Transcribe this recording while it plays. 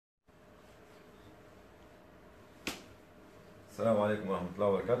Assalamu alaikum wa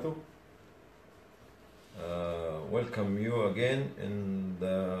rahmatullahi wa barakatuh. Welcome you again in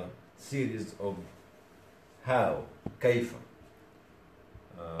the series of how, كيف.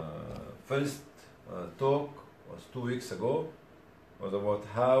 First talk was 2 weeks ago, was about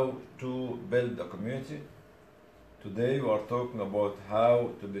how to build a community. Today we are talking about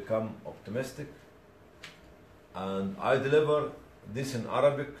how to become optimistic. And I delivered this in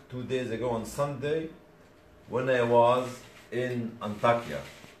Arabic 2 days ago on Sunday when I was in Antakya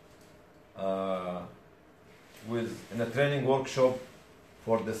in a training workshop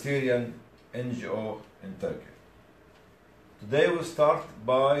for the Syrian NGO in Turkey. Today we start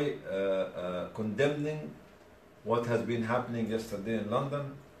by condemning what has been happening yesterday in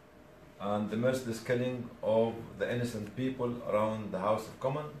London and the merciless killing of the innocent people around the House of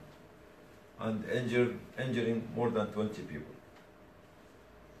Commons and injuring more than 20 people.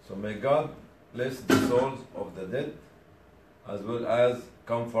 So may God bless the souls of the dead as well as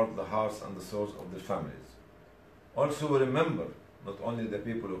comfort the hearts and the souls of their families. Also we remember not only the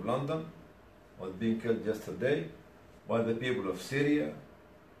people of London was being killed yesterday, but the people of Syria,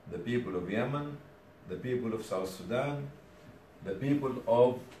 the people of Yemen, the people of South Sudan, the people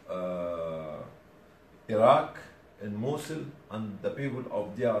of Iraq in Mosul, and the people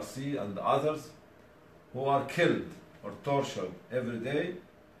of DRC and the others who are killed or tortured every day,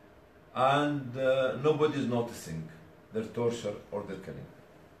 and nobody is noticing their torture or their killing.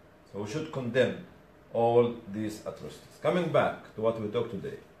 So we should condemn all these atrocities. Coming back to what we talk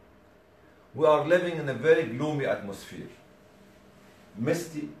today, we are living in a very gloomy atmosphere.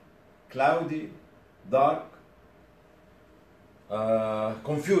 Misty, cloudy, dark,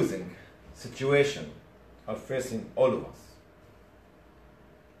 confusing situation are facing all of us.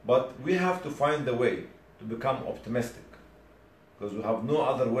 But we have to find a way to become optimistic, because we have no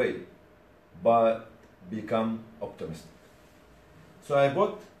other way but become optimistic. So I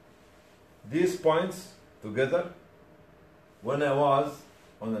put these points together when I was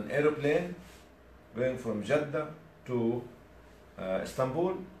on an aeroplane going from Jeddah to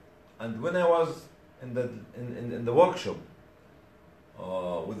Istanbul, and when I was in the workshop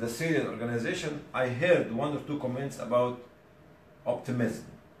with the Syrian organization, I heard 1 or 2 comments about optimism.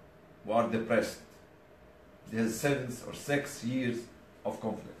 We are depressed. There's 7 or 6 years of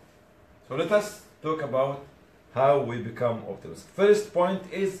conflict. So let us talk about how we become optimistic. First point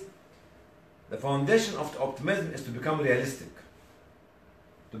is the foundation of the optimism is to become realistic.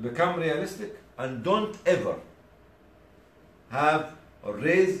 To become realistic and don't ever have or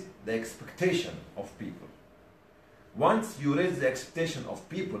raise the expectation of people. Once you raise the expectation of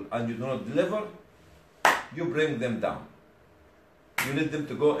people and you do not deliver, you bring them down. You lead them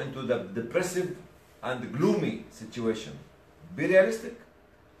to go into the depressive and gloomy situation. Be realistic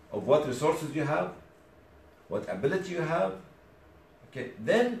of what resources you have, what ability you have. Okay,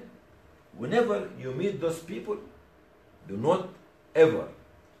 then whenever you meet those people, do not ever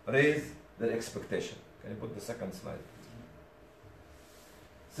raise their expectation. Can you put the second slide?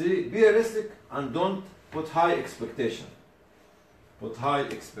 See, be realistic and don't put high expectation. Put high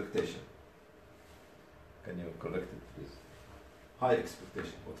expectation. Can you correct it, please? High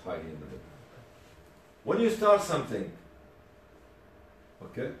expectation. Put high in the middle. When you start something,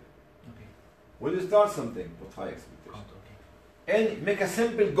 okay? When you start something, put high expectation. And make a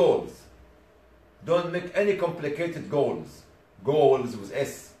simple goals. Don't make any complicated goals. Goals with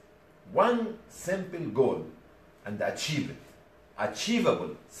S. One simple goal and achieve it.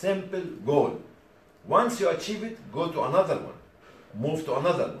 Achievable, simple goal. Once you achieve it, go to another one. Move to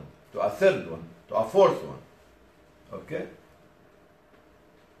another one, to a third one, to a fourth one. Okay?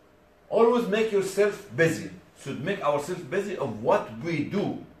 Always make yourself busy. Should make ourselves busy of what we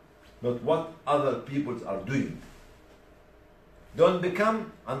do, not what other people are doing. Don't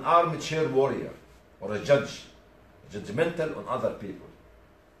become an armchair warrior or a judge, judgmental on other people.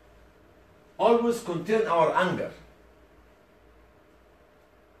 Always contain our anger.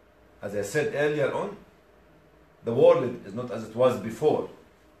 As I said earlier on, the world is not as it was before,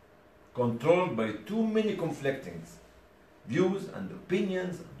 controlled by too many conflicting views and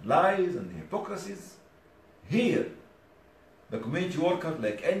opinions, and lies and hypocrisies. Here, the community worker,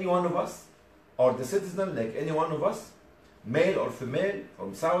 like any one of us, or the citizen, like any one of us, male or female,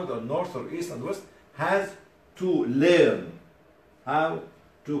 from south or north or east and west, has to learn how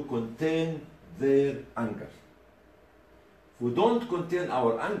to contain their anger. If we don't contain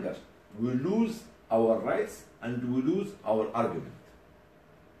our anger, we lose our rights and we lose our argument.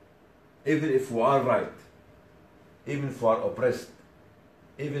 Even if we are right, even if we are oppressed,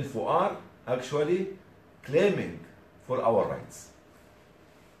 even if we are actually claiming for our rights.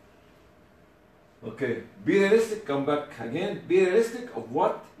 Okay, be realistic, come back again. Be realistic of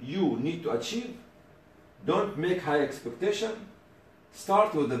what you need to achieve. Don't make high expectation.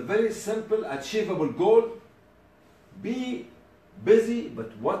 Start with a very simple, achievable goal. Be busy,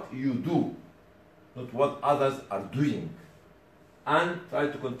 but what you do, not what others are doing. And try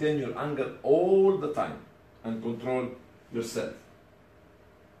to contain your anger all the time and control yourself.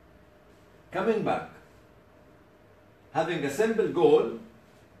 Coming back, having a simple goal,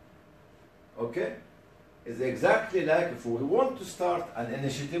 okay, is exactly like if we want to start an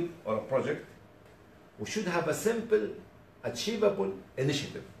initiative or a project, we should have a simple, achievable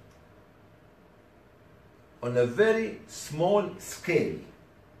initiative on a very small scale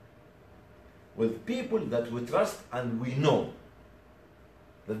with people that we trust and we know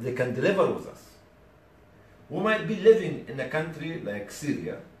that they can deliver with us. We might be living in a country like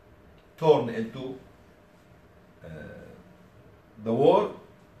Syria, torn into the war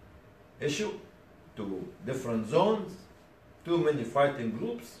issue, to different zones, too many fighting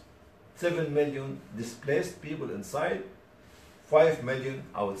groups, 7 million displaced people inside, 5 million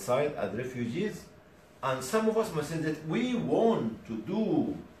outside as refugees, and some of us must say that we want to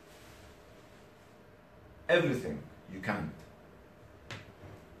do everything. You can't.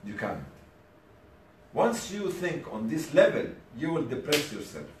 You can't. Once you think on this level, you will depress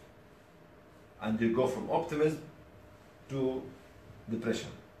yourself. And you go from optimism to depression.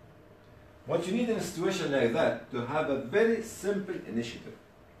 What you need in a situation like that, to have a very simple initiative.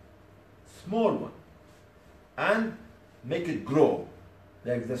 Small one. And make it grow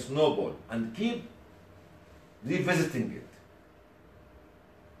like the snowball. And keep revisiting it.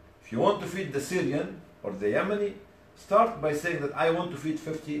 If you want to feed the Syrian or the Yemeni, start by saying that I want to feed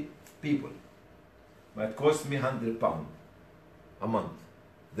 50 people. Might cost me £100 a month.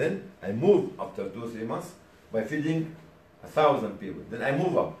 Then I move after 2 or 3 months by feeding 1,000 people. Then I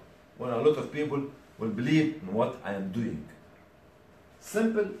move up when a lot of people will believe in what I am doing.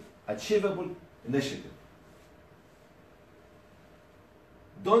 Simple, achievable initiative.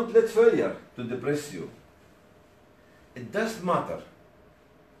 Don't let failure to depress you. It doesn't matter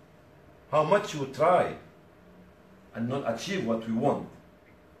how much you try and not achieve what we want.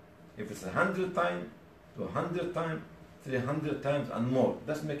 If it's 100 times, 200 times, 300 times and more,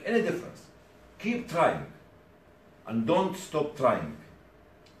 doesn't make any difference. Keep trying and don't stop trying.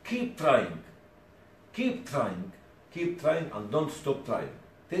 Keep trying, keep trying, keep trying and don't stop trying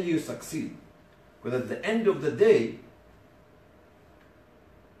till you succeed. Because at the end of the day,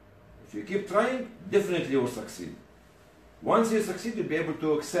 if you keep trying, definitely you will succeed. Once you succeed, you'll be able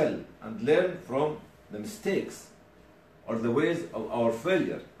to excel and learn from the mistakes or the ways of our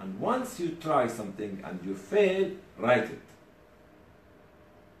failure. And once you try something and you fail, write it.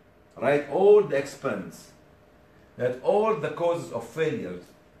 Write all the experiments, write all the causes of failures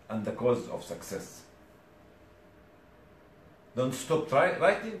and the causes of success. Don't stop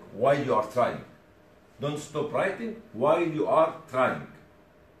writing while you are trying. Don't stop writing while you are trying.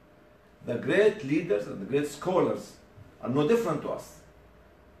 The great leaders and the great scholars are no different to us.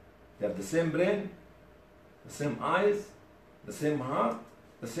 They have the same brain, the same eyes, the same heart,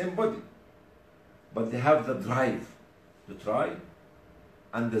 the same body. But they have the drive to try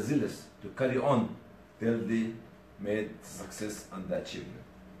and the zealous to carry on till they made success and the achievement.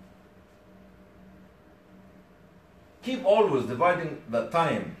 Keep always dividing the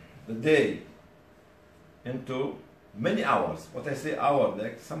time, the day, into many hours. What I say hour,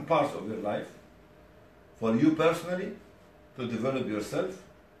 like some parts of your life, for you personally, to develop yourself,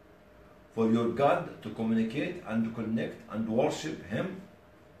 for your God to communicate and to connect and worship Him,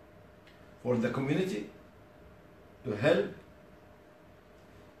 for the community to help,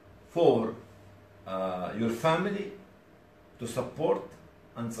 for your family to support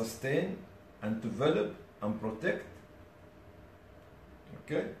and sustain and develop and protect,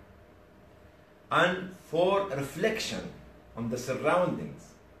 okay? And for reflection on the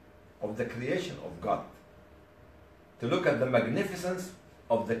surroundings of the creation of God, to look at the magnificence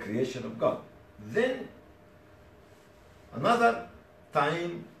of the creation of God. Then another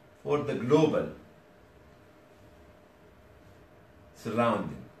time for the global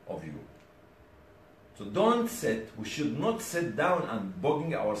surrounding of you. So don't we should not sit down and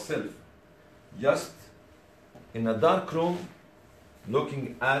bogging ourselves just in a dark room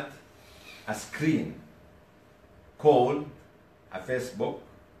looking at a screen called a Facebook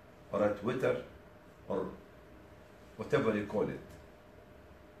or a Twitter or whatever you call it,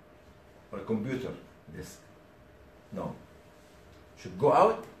 or a computer disk. No. Should go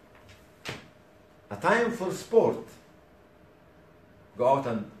out. A time for sport. Go out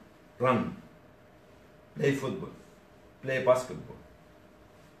and run. Play football. Play basketball.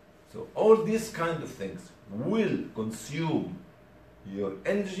 So all these kind of things will consume your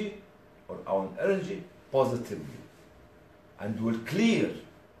energy or our energy positively and will clear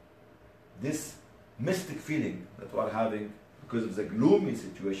this mystic feeling that we are having because of the gloomy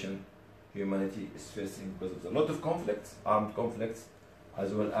situation humanity is facing because of a lot of conflicts, armed conflicts,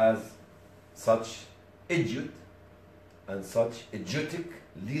 as well as such idiot and such idiotic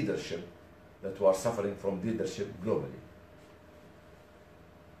leadership that we are suffering from leadership globally.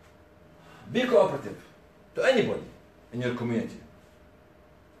 Be cooperative to anybody in your community,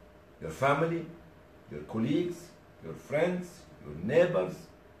 your family, your colleagues, your friends, your neighbors,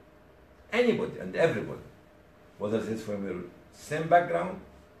 anybody and everybody, whether it is from your same background,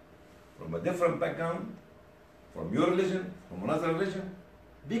 from a different background, from your religion, from another religion.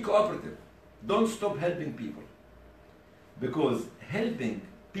 Be cooperative. Don't stop helping people, because helping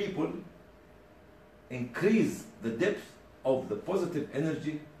people increase the depth of the positive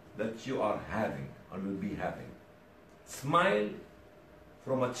energy that you are having and will be having. Smile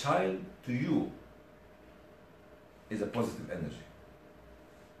from a child to you is a positive energy.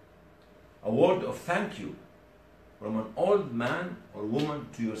 A word of thank you from an old man or woman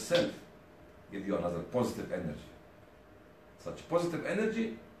to yourself give you another positive energy. Such positive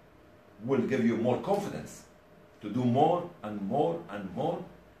energy will give you more confidence to do more and more and more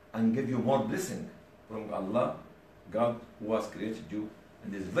and give you more blessing from Allah, God who has created you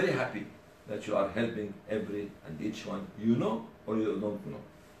and is very happy that you are helping every and each one you know or you don't know.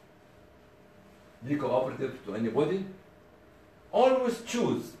 Be cooperative to anybody. Always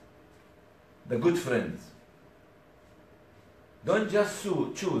choose the good friends. Don't just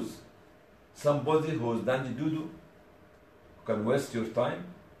choose somebody who is dandy doo-doo, who can waste your time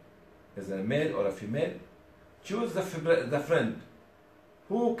as a male or a female. Choose the friend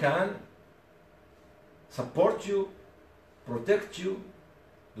who can support you, protect you,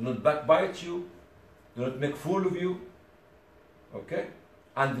 do not backbite you, do not make fool of you, okay?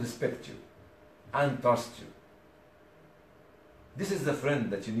 And respect you, and trust you. This is the friend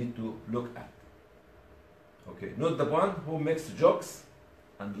that you need to look at, okay? Not the one who makes jokes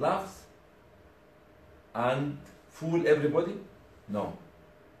and laughs and fool everybody, no.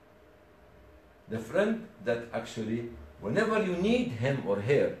 The friend that actually, whenever you need him or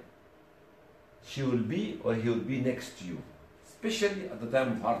her, she will be or he will be next to you, especially at the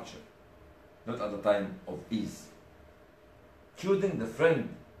time of hardship, not at the time of ease. Choosing the friend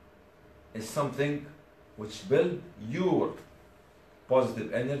is something which builds your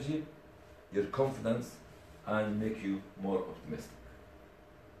positive energy, your confidence, and make you more optimistic.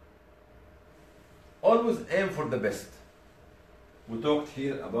 Always aim for the best. We talked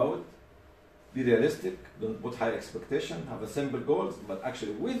here about be realistic, don't put high expectation, have a simple goals, but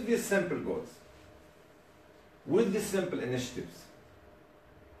actually with these simple goals, with these simple initiatives,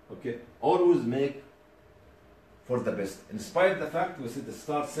 okay, always make for the best. In spite of the fact we said to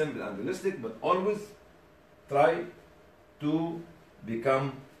start simple and realistic, but always try to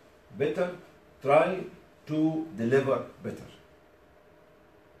become better, try to deliver better.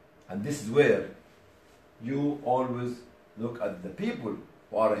 And this is where you always look at the people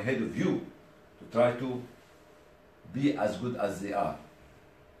who are ahead of you to try to be as good as they are,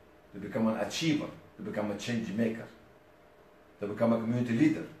 to become an achiever, to become a change maker, to become a community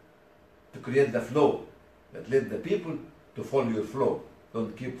leader, to create the flow that led the people to follow your flow.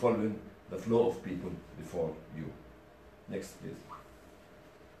 Don't keep following the flow of people before you. Next, please.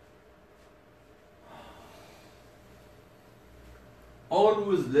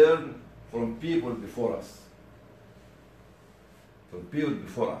 Always learn from people before us. From people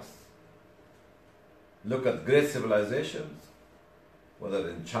before us. Look at great civilizations, whether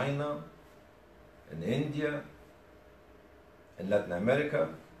in China, in India, in Latin America,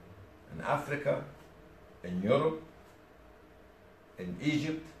 in Africa, in Europe, in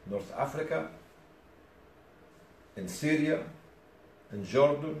Egypt, North Africa, in Syria, in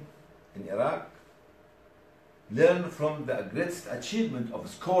Jordan, in Iraq. Learn from the greatest achievement of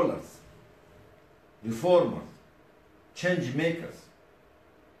scholars, reformers, change makers,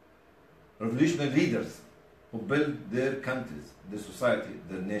 revolutionary leaders who built their countries, their society,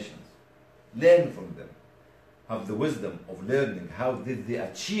 their nations. Learn from them. Have the wisdom of learning how did they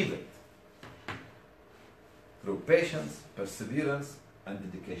achieve it through patience, perseverance, and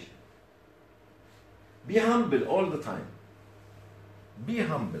dedication. Be humble all the time. Be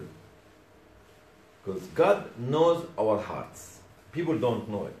humble. Because God knows our hearts. People don't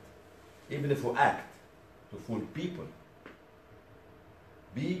know it. Even if we act to fool people.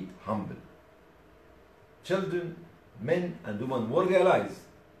 Be humble. Children, men and women will realize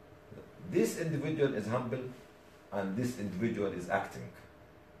that this individual is humble and this individual is acting.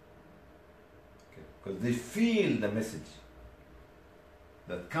 because they feel the message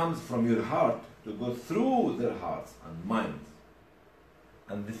that comes from your heart to go through their hearts and minds.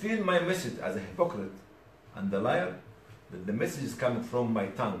 And they feel my message as a hypocrite and a liar, that the message is coming from my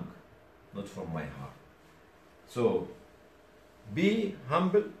tongue, not from my heart. So, be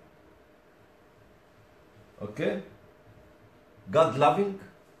humble, okay? God loving.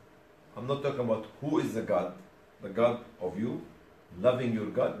 I'm not talking about who is the God of you. Loving your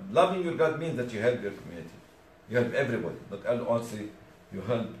God. Loving your God means that you help your community. You help everybody, not only you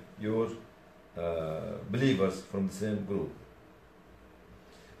help your believers from the same group.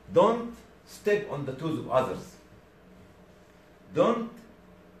 Don't step on the toes of others. Don't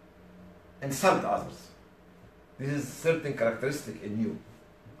insult others. This is a certain characteristic in you,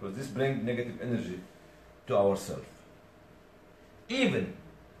 because this brings negative energy to ourselves. Even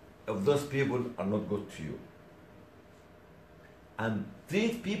if those people are not good to you. And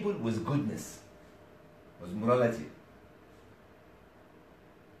treat people with goodness, with morality.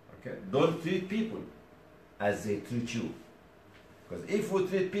 Okay? Don't treat people as they treat you. Because if we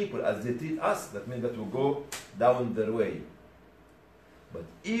treat people as they treat us, that means that we go down their way. But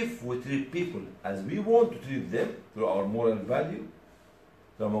if we treat people as we want to treat them, through our moral value,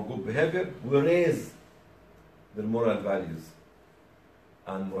 through our good behavior, we raise their moral values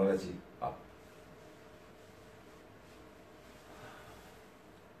and morality up.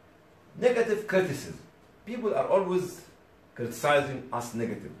 Negative criticism. People are always criticizing us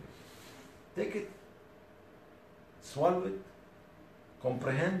negatively. Take it, swallow it,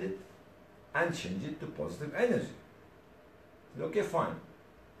 comprehend it, and change it to positive energy. Okay, fine.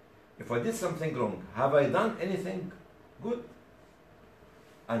 If I did something wrong, have I done anything good?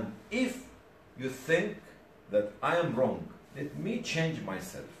 And if you think that I am wrong, let me change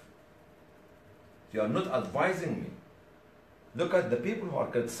myself. You are not advising me. Look at the people who are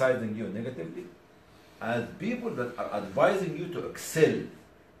criticizing you negatively as people that are advising you to excel,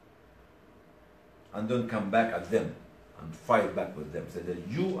 and don't come back at them and fight back with them. Say that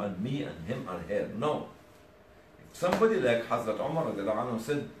you and me and him and her. No. If somebody like Hazrat Umar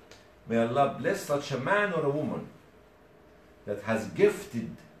said, may Allah bless such a man or a woman that has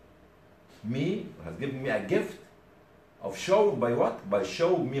gifted me, has given me a gift of showing by what? By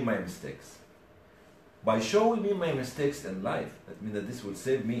showing me my mistakes. By showing me my mistakes in life, that means that this will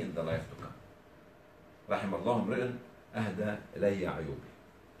save me in the life to come. رحم الله امرئ أهدى إلي عيوبي.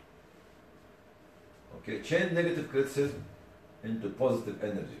 Okay, change negative criticism into positive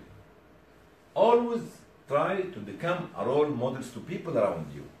energy. Always try to become a role models to people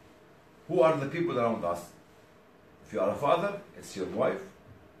around you. Who are the people around us? If you are a father, it's your wife,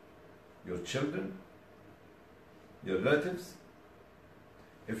 your children, your relatives.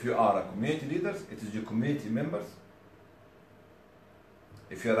 If you are a community leader, it is your community members.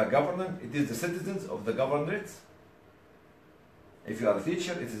 If you are a governor, it is the citizens of the governorates. If you are a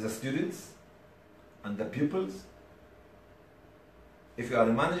teacher, it is the students and the pupils. If you are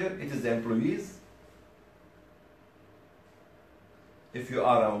a manager, it is the employees. If you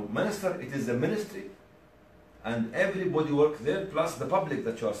are a minister, it is the ministry. And everybody works there, plus the public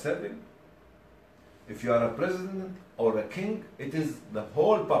that you are serving. If you are a president or a king, it is the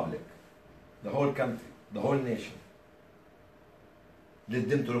whole public, the whole country, the whole nation. Let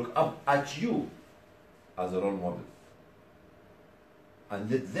them to look up at you as a role model. And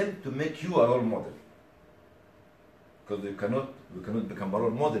let them to make you a role model. Because we cannot become a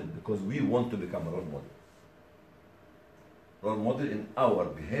role model because we want to become a role model. Role model in our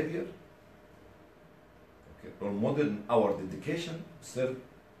behavior, okay, role model in our dedication to serve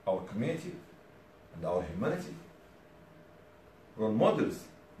our community and our humanity. Role models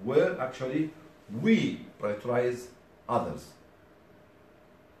where actually we prioritize others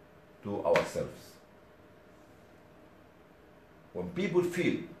to ourselves. When people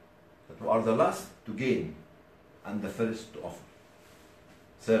feel that we are the last to gain and the first to offer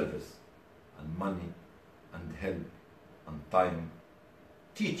service and money and help and time,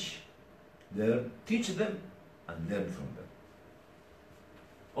 teach them and learn from them.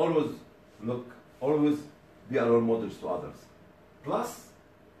 Always be a role model to others. Plus,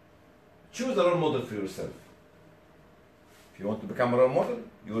 choose a role model for yourself. If you want to become a role model,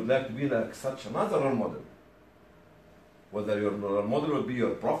 you would like to be like such another role model. Whether your role model will be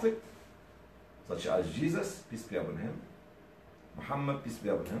your prophet, such as Jesus, peace be upon him, Muhammad, peace be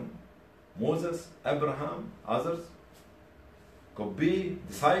upon him, Moses, Abraham, others. Could be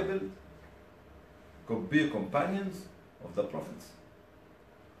disciples, could be companions of the prophets,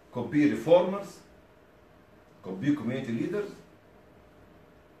 could be reformers, could be community leaders,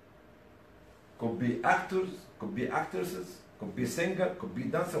 could be actors, could be actresses, could be singer, could be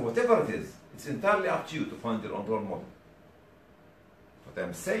dancer, whatever it is. It's entirely up to you to find your own role model. What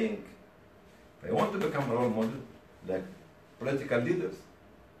I'm saying, if I want to become a role model, like political leaders,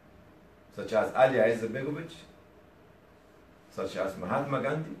 such as Ali Izabegovic, such as Mahatma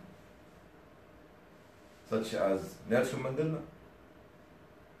Gandhi, such as Nelson Mandela,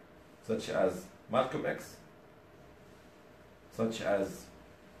 such as Malcolm X, such as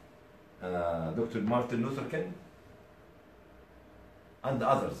Dr. Martin Luther King, and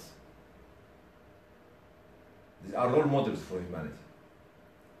others. These are role models for humanity.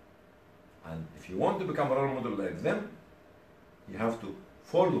 And if you want to become a role model like them, you have to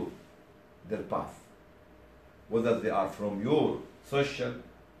follow their path, whether they are from your social,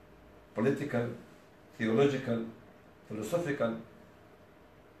 political, theological, philosophical,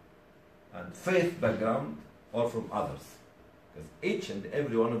 and faith background, or from others. Because each and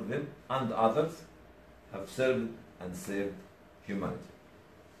every one of them and others have served and saved humanity.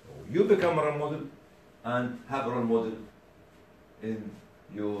 So you become a role model and have a role model in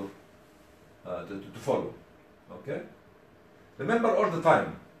your to follow. Okay? Remember all the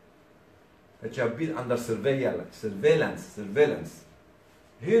time that you have been under surveillance.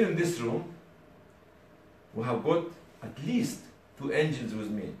 Here in this room, we have got at least 2 angels with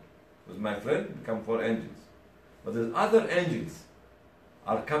me. With my friend, become 4 angels. But there's other angels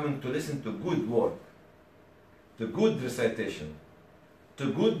are coming to listen to good work, to good recitation,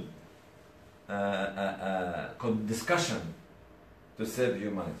 to good discussion to save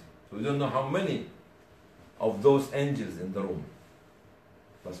humanity. So we don't know how many of those angels in the room.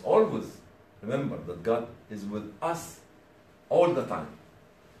 But always remember that God is with us all the time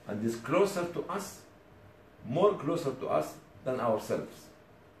and is closer to us, more closer to us than ourselves.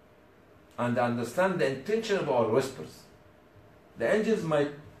 And understand the intention of our whispers. The angels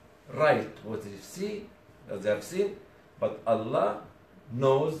might write what they see, as they have seen, but Allah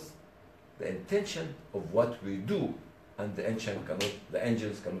knows the intention of what we do, and the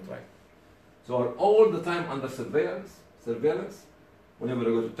angels cannot write. So we're all the time under surveillance. Whenever we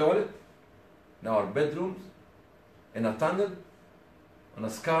go to the toilet, in our bedrooms, in a tunnel, on a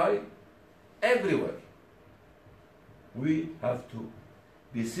sky, everywhere. We have to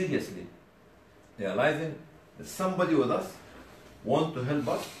be seriously realizing that somebody with us wants to help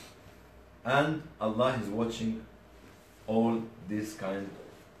us, and Allah is watching all these kind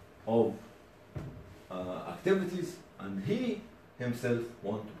of activities, and He Himself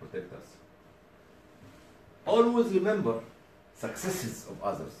wants to protect us. Always remember successes of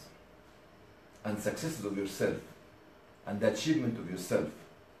others and successes of yourself, and the achievement of yourself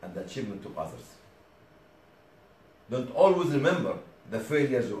and the achievement of others. Don't always remember the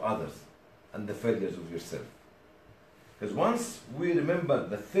failures of others and the failures of yourself. Because once we remember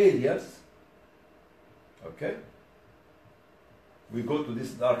the failures, okay, we go to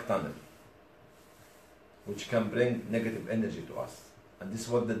this dark tunnel, which can bring negative energy to us. And this is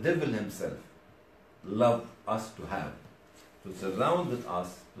what the devil himself loves us to have, to surround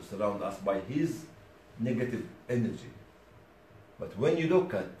us by his negative energy. But when you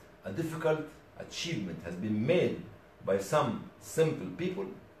look at a difficult achievement has been made by some simple people,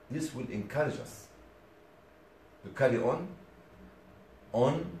 this will encourage us to carry on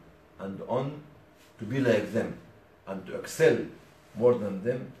and on, to be like them, and to excel more than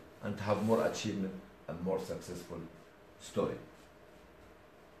them, and to have more achievement and more successful story.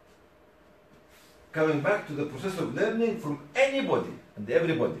 Coming back to the process of learning from anybody and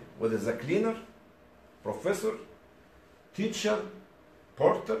everybody, whether it's a cleaner, professor, teacher,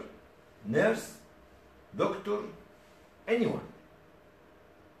 porter, nurse, doctor, anyone.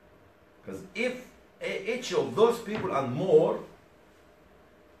 Because if each of those people and more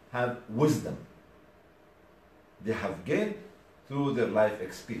have wisdom, they have gained through their life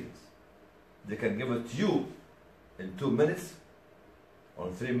experience. They can give it to you in 2 minutes or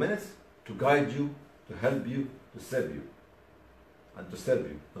 3 minutes to guide you, to help you, to serve you, and to serve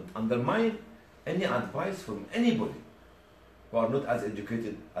you. Don't undermine any advice from anybody who are not as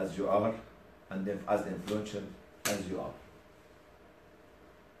educated as you are and as influential as you are.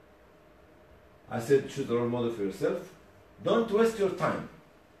 I said, choose a role model for yourself. Don't waste your time.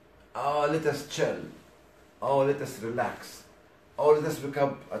 Oh, let us chill. Oh, let us relax. Oh, let us wake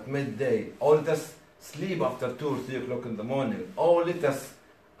up at midday. Oh, let us sleep after 2 or 3 o'clock in the morning. Oh, let us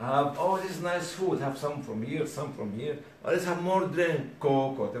have, oh, this is nice food. Have some from here, some from here. Or let's have more drink,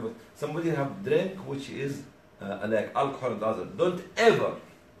 Coke, whatever. Somebody have drink which is like alcohol and other. Don't ever,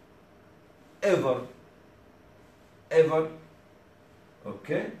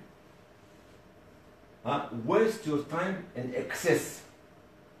 okay, waste your time in excess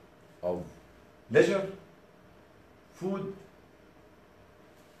of leisure, food,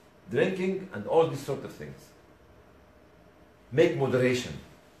 drinking, and all these sort of things. Make moderation.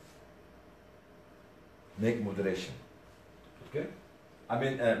 Make moderation. Okay? I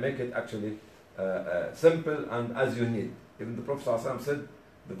mean, make it actually simple and as you need. Even the Prophet ﷺ said,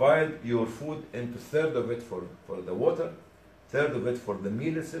 divide your food into third of it for the water, third of it for the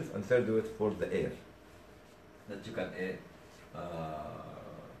meal itself, and third of it for the air. That you can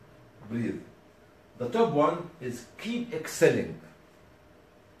breathe. The top one is keep excelling.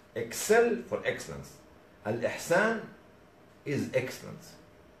 Excel for excellence. Al-Ihsan is excellence.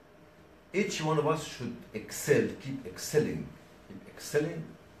 Each one of us should excel, keep excelling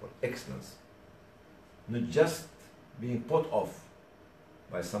for excellence. Not just being put off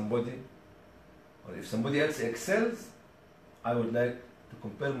by somebody, or if somebody else excels, I would like to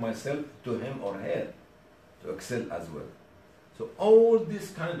compare myself to him or her to excel as well. So all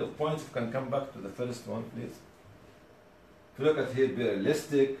these kind of points, if we can come back to the first one, please. If you look at here, be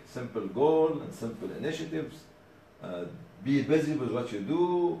realistic, simple goal and simple initiatives. Be busy with what you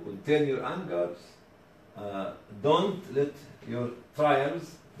do, contain your angers. Don't let your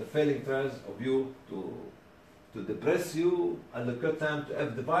trials, the failing trials of you to depress you. Allocate time to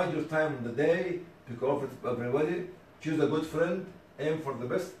divide your time in the day, pick off it everybody, choose a good friend, aim for the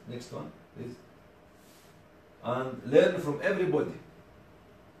best. Next one, please. And learn from everybody.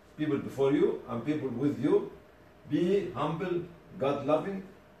 People before you and people with you. Be humble, God-loving.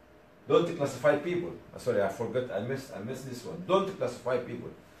 Don't classify people. Sorry, I forgot. I missed this one. Don't classify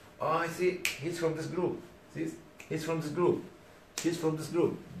people. Oh, I see. He's from this group. See, he's from this group. She's from this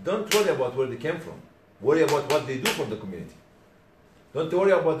group. Don't worry about where they came from. Worry about what they do for the community. Don't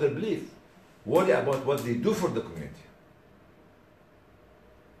worry about their belief. Worry about what they do for the community.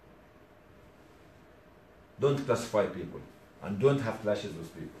 Don't classify people. And don't have clashes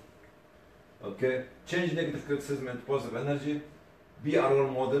with people. Okay? Change negative criticism into positive energy. Be a role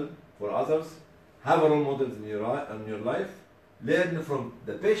model for others. Have a role model in your life. Learn from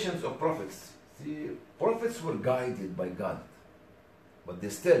the patience of prophets. See, prophets were guided by God. But they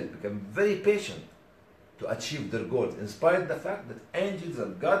still became very patient to achieve their goals, in spite of the fact that angels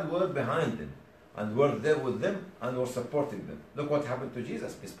and God were behind them and were there with them and were supporting them. Look what happened to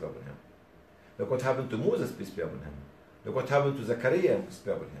Jesus, peace be upon him. Look what happened to Moses, peace be upon him. Look what happened to Zechariah, peace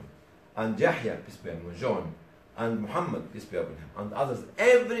be upon him. And Yahya, peace be upon him, John, and Muhammad, peace be upon him, and others,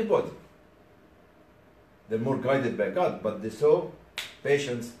 everybody. They're more guided by God, but they saw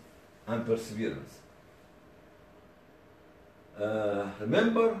patience and perseverance.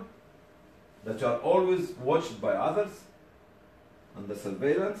 Remember that you are always watched by others under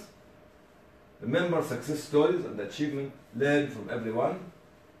surveillance. Remember success stories and achievement. Learn from everyone.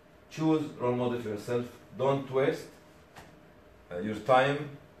 Choose role model for yourself. Don't waste your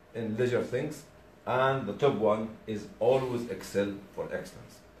time in leisure things. And the top one is always excel for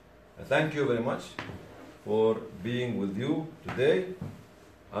excellence. Thank you very much for being with you today.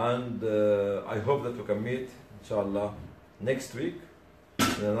 And I hope that we can meet, inshallah, next week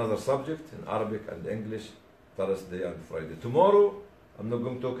in another subject in Arabic and English, Thursday and Friday. Tomorrow, I'm not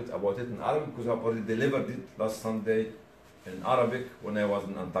going to talk about it in Arabic because I've already delivered it last Sunday in Arabic when I was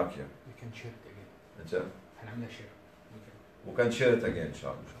in Antakya. We can share it again. إن share. We can share it again,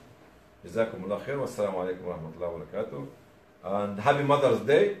 inshallah. جزاكم الله خير والسلام عليكم ورحمة الله وبركاته. And happy Mother's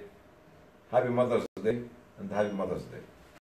Day. Happy Mother's Day and happy Mother's Day.